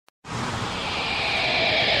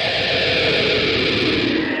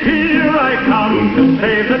to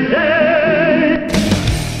save the day.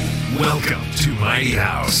 Welcome to Mighty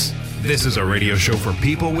House. This is a radio show for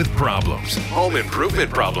people with problems, home improvement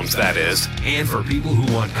problems, that is, and for people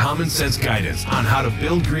who want common sense guidance on how to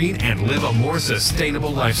build green and live a more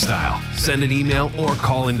sustainable lifestyle. Send an email or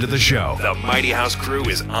call into the show. The Mighty House crew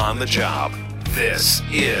is on the job. This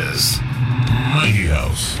is Mighty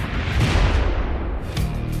House.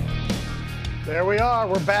 There we are.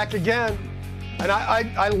 We're back again. And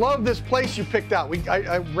I love this place you picked out.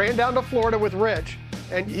 I ran down to Florida with Rich,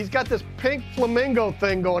 and he's got this pink flamingo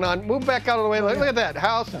thing going on. Move back out of the way. Look at that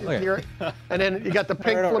house. And then you got the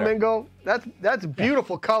pink flamingo. That's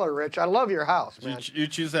beautiful color, Rich. I love your house, man. You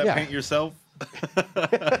choose that paint yourself?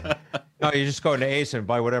 No, you just go into Ace and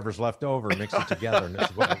buy whatever's left over and mix it together, and this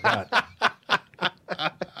is what we got.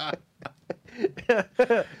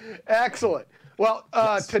 Excellent. Well,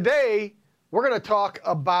 today we're going to talk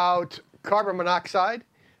about carbon monoxide,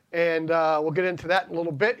 and we'll get into that in a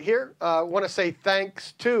little bit here. I want to say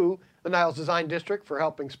thanks to the Niles Design District for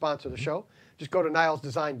helping sponsor the show. Just go to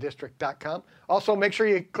nilesdesigndistrict.com. Also, make sure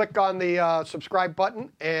you click on the subscribe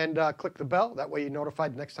button and click the bell. That way you're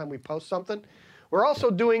notified next time we post something. We're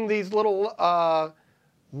also doing these little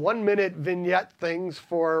 1-minute vignette things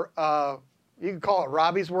for, you can call it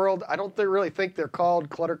Robbie's World. I don't really think they're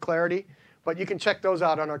called Clutter Clarity, but you can check those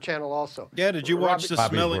out on our channel also. Yeah, did you watch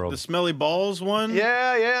the smelly balls one?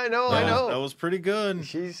 Yeah, I know. That was pretty good.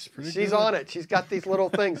 She's on it. She's got these little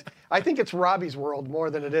things. I think it's Robbie's World more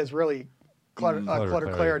than it is really Clutter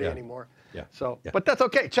Clarity anymore. Yeah. So, but that's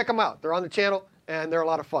okay. Check them out. They're on the channel and they're a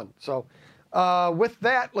lot of fun. So, with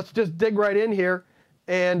that, let's just dig right in here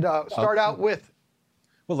and start out with.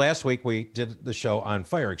 Well, last week we did the show on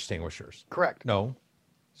fire extinguishers. Correct. No,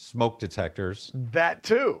 smoke detectors. That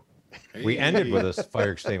too. We ended with a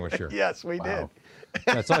fire extinguisher. Yes, we did.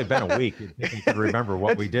 It's only been a week. You can remember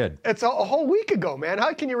what we did. It's a whole week ago, man.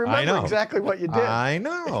 How can you remember exactly what you did? I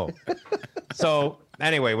know. So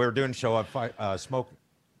anyway, we were doing a show on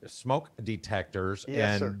smoke detectors,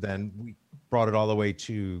 then we brought it all the way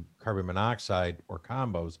to carbon monoxide or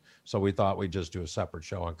combos. So we thought we'd just do a separate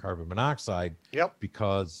show on carbon monoxide. Yep.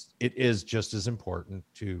 Because it is just as important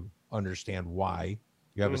to understand why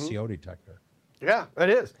you have a CO detector. Yeah, it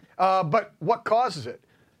is. But what causes it?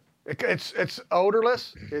 It's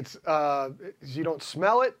odorless. It's you don't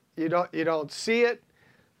smell it. You don't see it.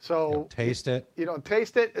 So you don't taste it. You don't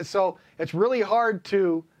taste it. So it's really hard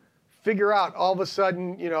to figure out all of a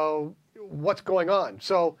sudden, what's going on.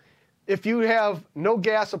 So if you have no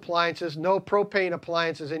gas appliances, no propane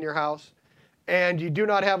appliances in your house, and you do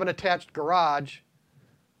not have an attached garage,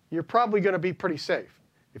 you're probably going to be pretty safe.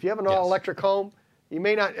 If you have an all-electric home, you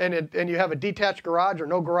may not, and you have a detached garage or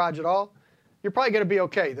no garage at all, you're probably going to be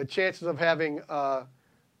okay. The chances of having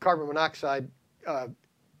carbon monoxide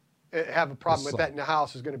have a problem with that in the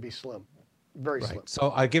house is going to be slim, very slim. So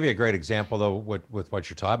I'll give you a great example, though, with what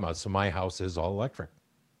you're talking about. So my house is all electric.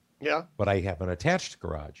 Yeah. But I have an attached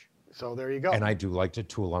garage. So there you go. And I do like to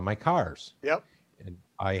tool on my cars. Yep. And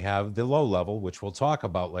I have the low level, which we'll talk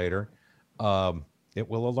about later. It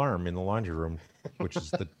will alarm in the laundry room, which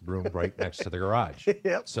is the room right next to the garage.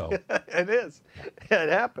 Yep. So it is. It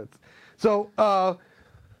happens. So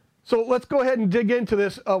so let's go ahead and dig into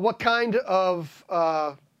this. What kind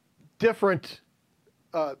of different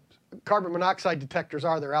carbon monoxide detectors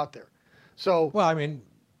are there out there? So well, I mean,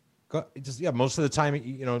 most of the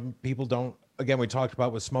time, people don't. Again, we talked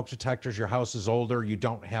about with smoke detectors, your house is older, you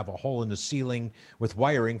don't have a hole in the ceiling with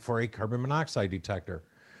wiring for a carbon monoxide detector.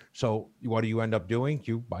 So what do you end up doing?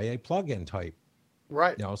 You buy a plug-in type.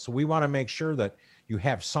 Right. So we want to make sure that you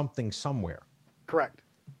have something somewhere. Correct.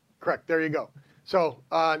 There you go. So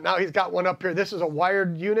now he's got one up here. This is a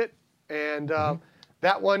wired unit, and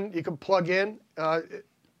that one you can plug in. A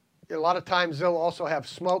lot of times they'll also have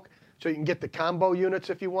smoke, so you can get the combo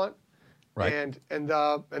units if you want. Right. And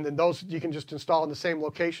then those you can just install in the same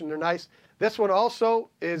location. They're nice. This one also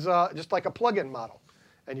is just like a plug-in model.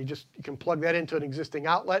 And you can plug that into an existing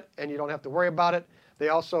outlet, and you don't have to worry about it. They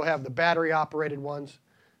also have the battery-operated ones,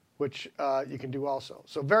 which you can do also.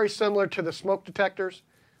 So very similar to the smoke detectors.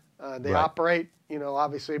 They operate,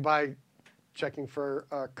 obviously by checking for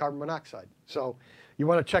carbon monoxide. So you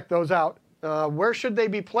want to check those out. Where should they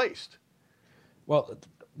be placed? Well,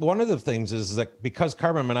 one of the things is that because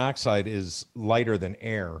carbon monoxide is lighter than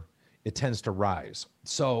air, it tends to rise.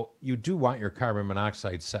 So you do want your carbon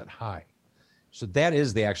monoxide set high. So that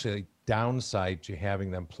is the actually downside to having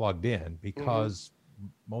them plugged in, because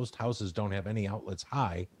most houses don't have any outlets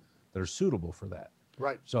high that are suitable for that.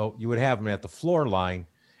 Right. So you would have them at the floor line,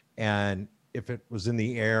 and if it was in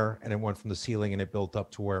the air and it went from the ceiling and it built up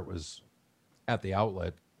to where it was at the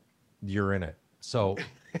outlet, you're in it. So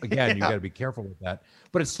again, you got to be careful with that.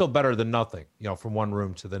 But it's still better than nothing, from one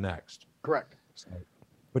room to the next. Correct. So,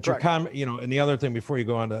 but your and the other thing before you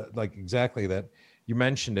go on to like exactly that, you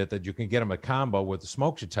mentioned it, that you can get them a combo with the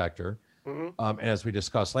smoke detector. And as we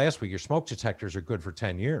discussed last week, your smoke detectors are good for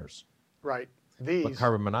 10 years. Right. But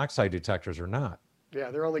carbon monoxide detectors are not. Yeah,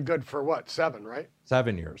 they're only good for what, 7, right?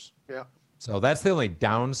 7 years. Yeah. So that's the only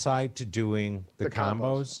downside to doing the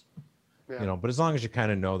combos. Yeah. But as long as you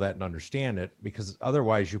kind of know that and understand it, because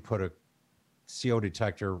otherwise you put a CO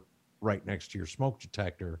detector right next to your smoke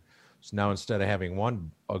detector. So now instead of having one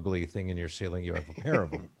ugly thing in your ceiling, you have a pair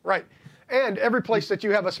of them. Right. And every place that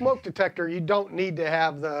you have a smoke detector, you don't need to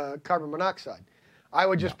have the carbon monoxide. I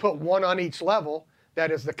would just put one on each level.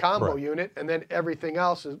 That is the combo unit, and then everything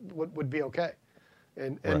else would be okay.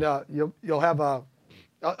 And you'll have a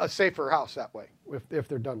safer house that way if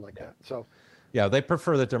they're done like that. So. Yeah, they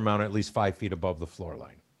prefer that they're mounted at least 5 feet above the floor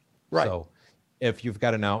line. Right. So if you've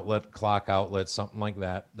got an outlet, clock outlet, something like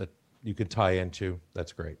that you could tie into,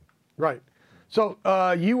 that's great. Right. So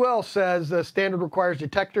UL says the standard requires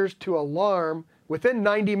detectors to alarm within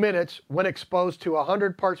 90 minutes when exposed to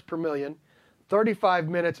 100 parts per million, 35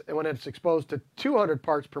 minutes when it's exposed to 200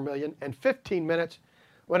 parts per million, and 15 minutes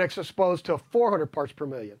when it's exposed to 400 parts per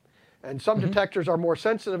million. And some detectors are more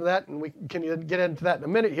sensitive to that, and we can get into that in a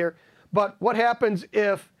minute here. But what happens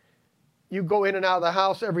if you go in and out of the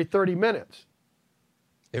house every 30 minutes?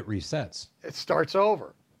 It resets. It starts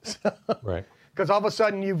over. Right. Because all of a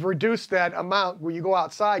sudden you've reduced that amount where you go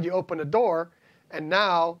outside, you open the door, and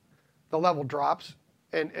now the level drops,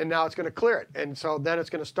 and now it's going to clear it. And so then it's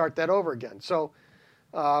going to start that over again. So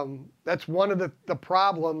that's one of the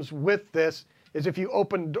problems with this is if you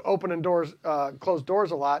open and close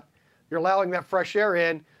doors a lot, you're allowing that fresh air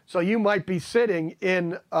in. So you might be sitting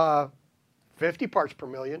in 50 parts per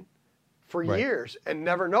million for years and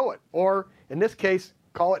never know it. Or in this case,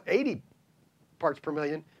 call it 80 parts per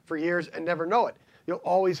million for years and never know it. You'll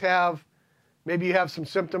always have, maybe you have some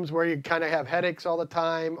symptoms where you kind of have headaches all the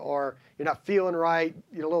time, or you're not feeling right,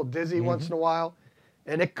 you're a little dizzy once in a while.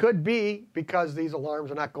 And it could be because these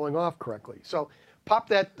alarms are not going off correctly. So pop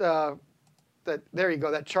that there you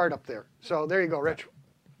go, that chart up there. So there you go, Rich.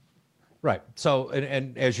 Right. So,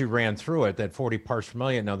 and as you ran through it, that 40 parts per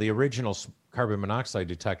million, now the original carbon monoxide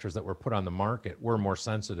detectors that were put on the market were more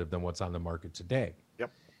sensitive than what's on the market today.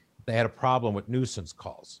 Yep. They had a problem with nuisance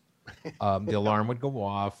calls. The alarm would go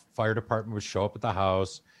off, fire department would show up at the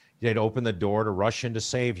house, they'd open the door to rush in to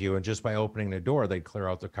save you, and just by opening the door, they'd clear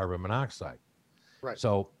out the carbon monoxide. Right.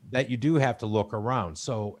 So that you do have to look around.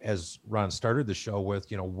 So as Ron started the show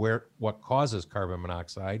with, what causes carbon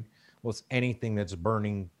monoxide? Well, it's anything that's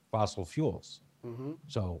burning fossil fuels.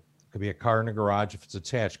 So it could be a car in a garage if it's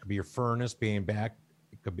attached. It could be your furnace being back.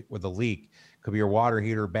 It could be with a leak. It could be your water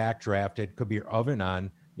heater backdrafted. It could be your oven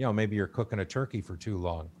on. Maybe you're cooking a turkey for too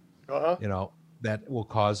long. That will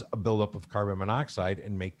cause a buildup of carbon monoxide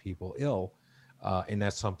and make people ill. And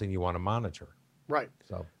that's something you want to monitor. Right.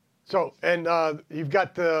 So, and you've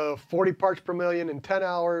got the 40 parts per million in 10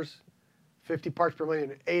 hours, 50 parts per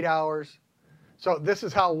million in 8 hours. So this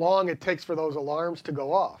is how long it takes for those alarms to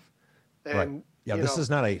go off. And, right. Yeah, this is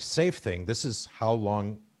not a safe thing. This is how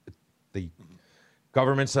long the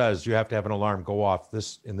government says you have to have an alarm go off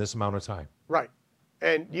in this amount of time. Right.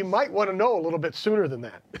 And you might want to know a little bit sooner than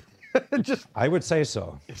that. I would say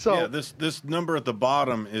so. Yeah, this number at the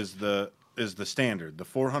bottom is the standard, the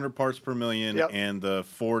 400 parts per million and the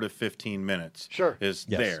 4 to 15 minutes is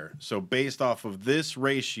there. So based off of this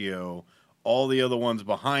ratio, all the other ones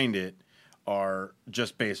behind it are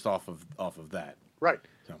just based off of that. Right.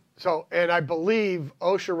 So, and I believe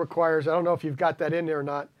OSHA requires, I don't know if you've got that in there or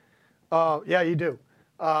not. Yeah, you do.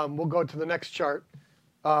 We'll go to the next chart.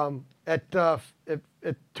 At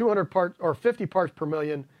 200 parts or 50 parts per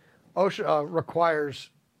million, OSHA requires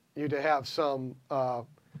you to have some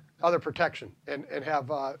other protection and have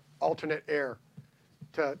alternate air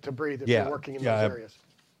to breathe if you're working in those areas.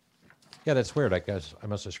 Yeah, that's weird. I guess I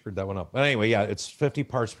must have screwed that one up. But anyway, it's 50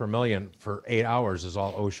 parts per million for 8 hours is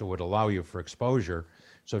all OSHA would allow you for exposure.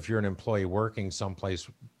 So if you're an employee working someplace,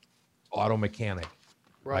 auto mechanic,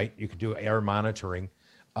 right? You could do air monitoring.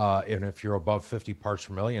 And if you're above 50 parts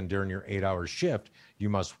per million during your 8-hour shift, you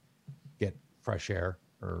must get fresh air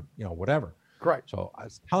or, whatever. Correct. So I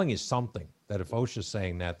was telling you something that if OSHA's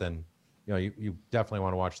saying that, then, you definitely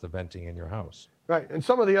want to watch the venting in your house. Right. And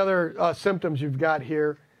some of the other symptoms you've got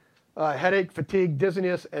here, headache, fatigue,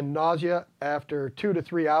 dizziness, and nausea after 2 to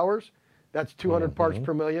 3 hours. That's 200 parts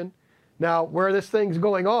per million. Now, where this thing's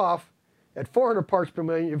going off, at 400 parts per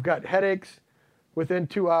million, you've got headaches within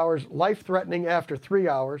 2 hours, life-threatening after 3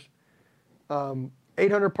 hours, 8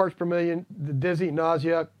 800 parts per million, the dizzy,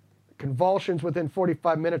 nausea, convulsions within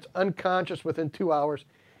 45 minutes, unconscious within 2 hours.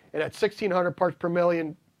 And at 1,600 parts per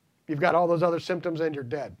million, you've got all those other symptoms and you're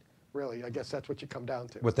dead. Really, I guess that's what you come down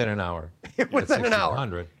to. Within an hour. Within an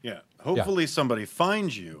hour. Yeah. Hopefully somebody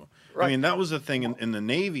finds you. Right. I mean, that was the thing in the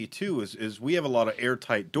Navy, too, is we have a lot of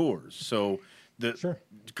airtight doors. So the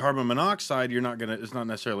carbon monoxide, it's not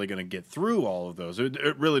necessarily going to get through all of those.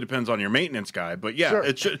 It really depends on your maintenance guy. But, yeah,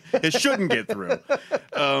 it shouldn't get through.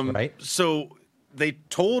 Right. So they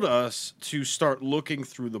told us to start looking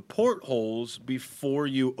through the portholes before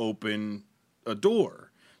you open a door.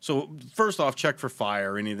 So first off, check for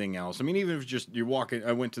fire or anything else. I mean, even if just you're walking,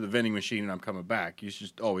 I went to the vending machine and I'm coming back. You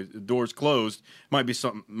just always, the door's closed. Might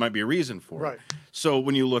be a reason for it. So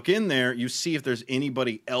when you look in there, you see if there's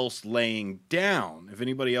anybody else laying down, if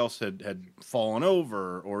anybody else had fallen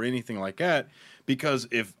over or anything like that. Because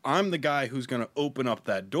if I'm the guy who's going to open up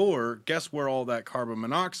that door, guess where all that carbon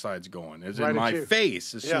monoxide's going? Is in my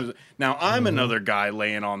face. Now I'm another guy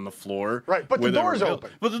laying on the floor. Right, but the door's open.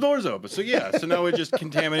 But the door's open. So so now we just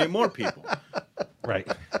contaminate more people.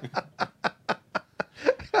 Right.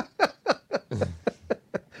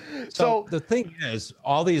 So the thing is,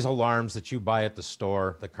 all these alarms that you buy at the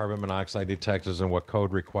store, the carbon monoxide detectors and what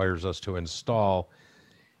code requires us to install,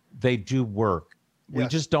 they do work. We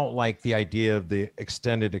just don't like the idea of the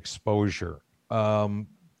extended exposure.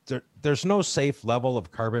 There's no safe level of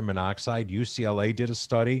carbon monoxide. UCLA did a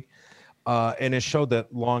study, and it showed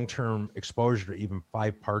that long-term exposure to even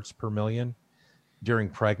 5 parts per million during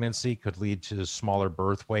pregnancy could lead to smaller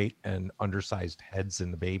birth weight and undersized heads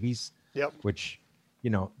in the babies. Yep. Which,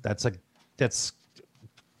 that's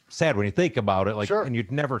sad when you think about it. And you'd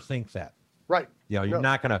never think that. Right. You're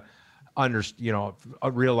not going to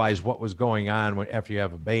realize what was going on after you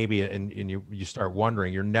have a baby and you start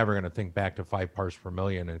wondering. You're never going to think back to 5 parts per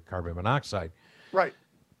million in carbon monoxide. Right.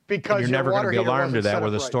 Because you're never going to be alarmed to that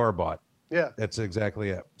with a store bought. Yeah. That's exactly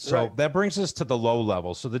it. So that brings us to the low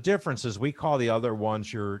level. So the difference is we call the other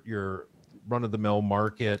ones your run-of-the-mill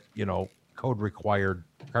market, code required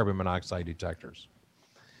carbon monoxide detectors.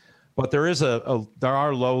 But there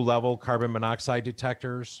are low-level carbon monoxide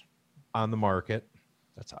detectors on the market.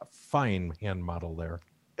 That's a fine hand model there.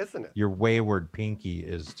 Isn't it? Your wayward pinky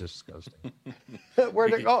is disgusting.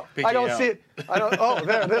 Pinky I don't see it.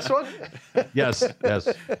 There, this one? Yes.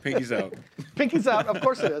 Pinky's out. Pinky's out. Of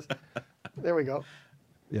course it is. There we go.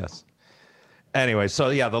 Yes. Anyway, so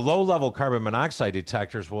the low-level carbon monoxide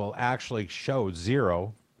detectors will actually show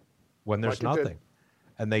 0 when there's nothing.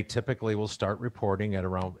 And they typically will start reporting at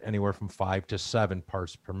around anywhere from 5 to 7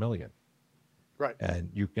 parts per million. Right. And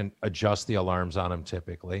you can adjust the alarms on them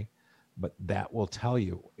typically, but that will tell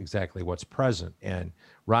you exactly what's present. And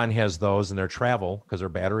Ron has those in their travel because they're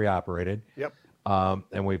battery operated. Yep.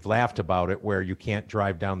 And we've laughed about it where you can't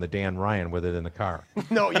drive down the Dan Ryan with it in the car.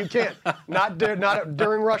 No, you can't. Not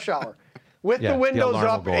during rush hour. With the windows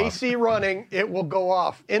up, AC running, it will go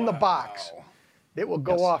off in the box. It will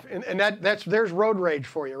go off, and there's road rage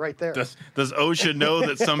for you right there. Does OSHA know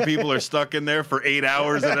that some people are stuck in there for 8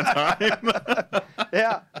 hours at a time?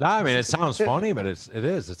 Yeah. No, I mean, it sounds funny, but it's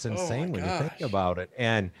insane when you think about it.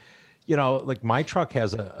 And like my truck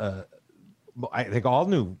has I think all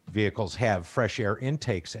new vehicles have fresh air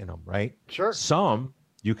intakes in them, right? Sure. Some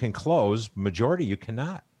you can close, majority you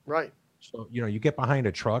cannot. Right. So you get behind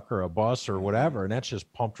a truck or a bus or whatever, and that's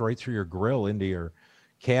just pumped right through your grill into your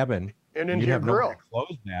cabin. And into your grill.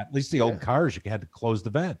 Close that. At least the old cars, you had to close the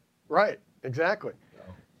vent. Right. Exactly.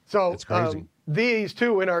 So it's crazy. These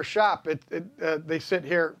two in our shop, they sit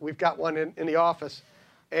here. We've got one in the office,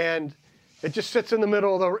 and it just sits in the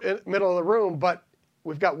middle of the room. But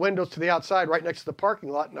we've got windows to the outside, right next to the parking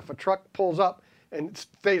lot. And if a truck pulls up and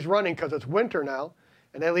stays running because it's winter now,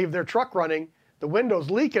 and they leave their truck running, the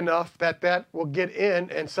windows leak enough that will get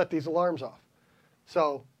in and set these alarms off.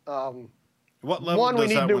 So. What level? One, we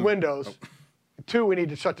need new windows. Oh. 2, we need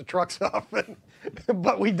to shut the trucks off,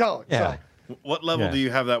 but we don't. Yeah. So. What level do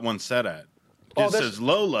you have that one set at? It says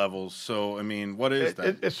low levels. So I mean, what is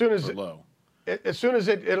that? As soon as low. As soon as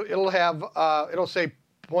it'll have it'll say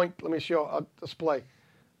point. Let me show a display.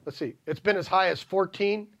 Let's see. It's been as high as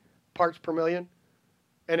 14 parts per million,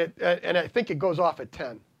 and I think it goes off at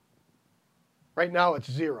 10. Right now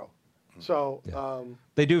it's 0. So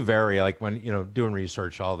they do vary. Like when doing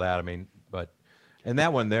research, all that. I mean. And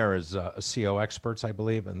that one there is CO Experts, I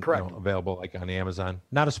believe, and available like on Amazon.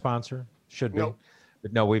 Not a sponsor, should be. Nope.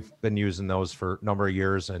 But no, we've been using those for a number of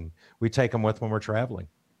years, and we take them with when we're traveling.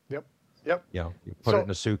 Yep. You put it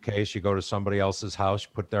in a suitcase, you go to somebody else's house, you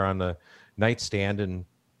put it there on the nightstand, and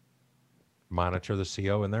monitor the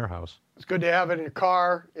CO in their house. It's good to have it in your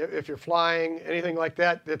car if you're flying, anything like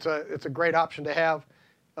that. It's a great option to have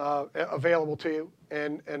available to you.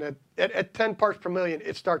 And at 10 parts per million,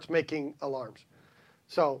 it starts making alarms.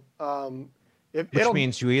 So which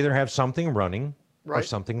means you either have something running or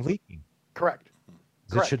something leaking. Correct.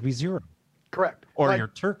 It should be zero. Correct. Or your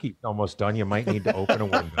turkey's almost done. You might need to open a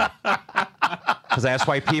window. Because that's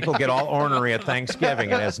why people get all ornery at Thanksgiving.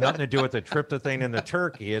 It has nothing to do with the tryptophan in the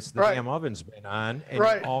turkey. It's the damn oven's been on, and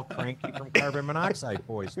you're all cranky from carbon monoxide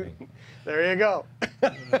poisoning. There you go.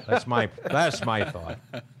 That's my thought.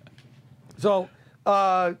 So,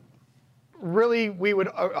 really, we would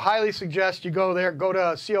highly suggest you go there. Go to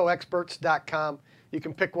coexperts.com. You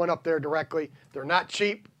can pick one up there directly. They're not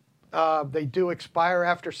cheap. They do expire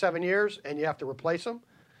after 7 years, and you have to replace them.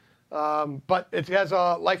 But it has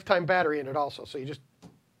a lifetime battery in it also, so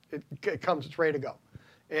it comes, it's ready to go,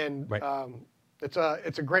 and it's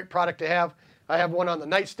a great product to have. I have one on the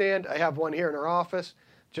nightstand. I have one here in our office,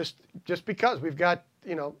 just because we've got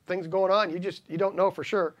things going on. You don't know for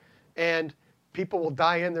sure, and people will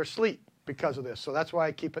die in their sleep because of this. So that's why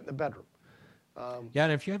I keep it in the bedroom. Yeah,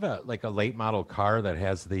 and if you have a late model car that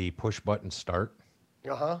has the push button start.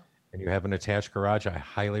 And you have an attached garage, I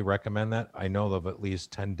highly recommend that. I know of at least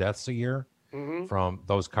 10 deaths a year from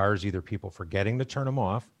those cars, either people forgetting to turn them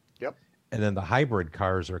off. Yep. And then the hybrid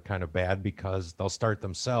cars are kind of bad because they'll start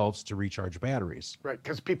themselves to recharge batteries. Right,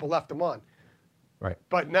 because people left them on. Right.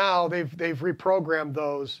 But now they've reprogrammed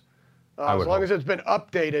those as long as it's been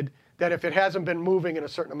updated, that if it hasn't been moving in a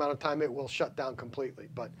certain amount of time, it will shut down completely.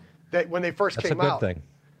 But when they first came out,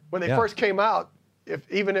 when they first came out, if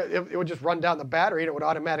it would just run down the battery and it would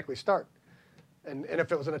automatically start. And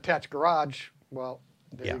if it was an attached garage, well,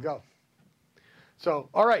 there you go. So,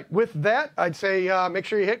 all right, with that, I'd say make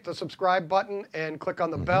sure you hit the subscribe button and click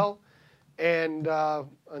on the bell. And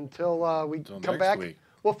until we come back,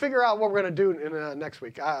 we'll figure out what we're going to do in next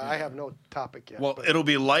week. I have no topic yet. Well, it'll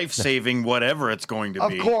be life-saving, whatever it's going to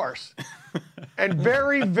be. Of course. And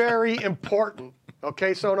very, very important.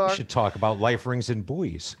 Okay, Sonar? We should talk about life rings and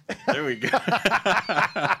buoys. There we go.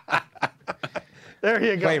 There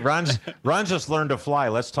you go. Wait, Ron just learned to fly.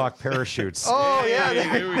 Let's talk parachutes. Oh, yeah,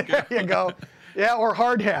 there you go. Yeah, or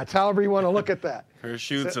hard hats, however you want to look at that.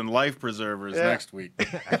 Parachutes and life preservers next week.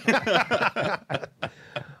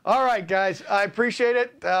 All right, guys. I appreciate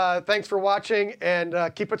it. Thanks for watching, and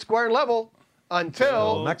keep it square and level.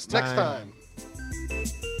 Until next time.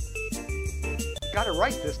 Got it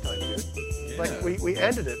right this time, dude. Like we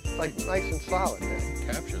ended it like nice and solid. Man.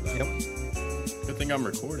 Capture that. Yep. Good thing I'm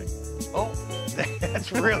recording. Oh,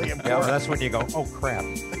 that's really important. Yeah, well, that's when you go, oh crap.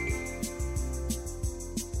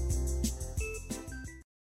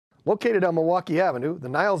 Located on Milwaukee Avenue, the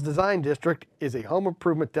Niles Design District is a home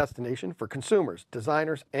improvement destination for consumers,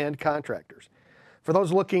 designers, and contractors. For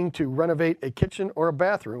those looking to renovate a kitchen or a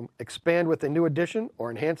bathroom, expand with a new addition,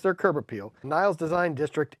 or enhance their curb appeal, Niles Design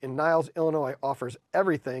District in Niles, Illinois offers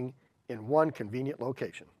everything in one convenient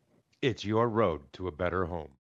location. It's your road to a better home.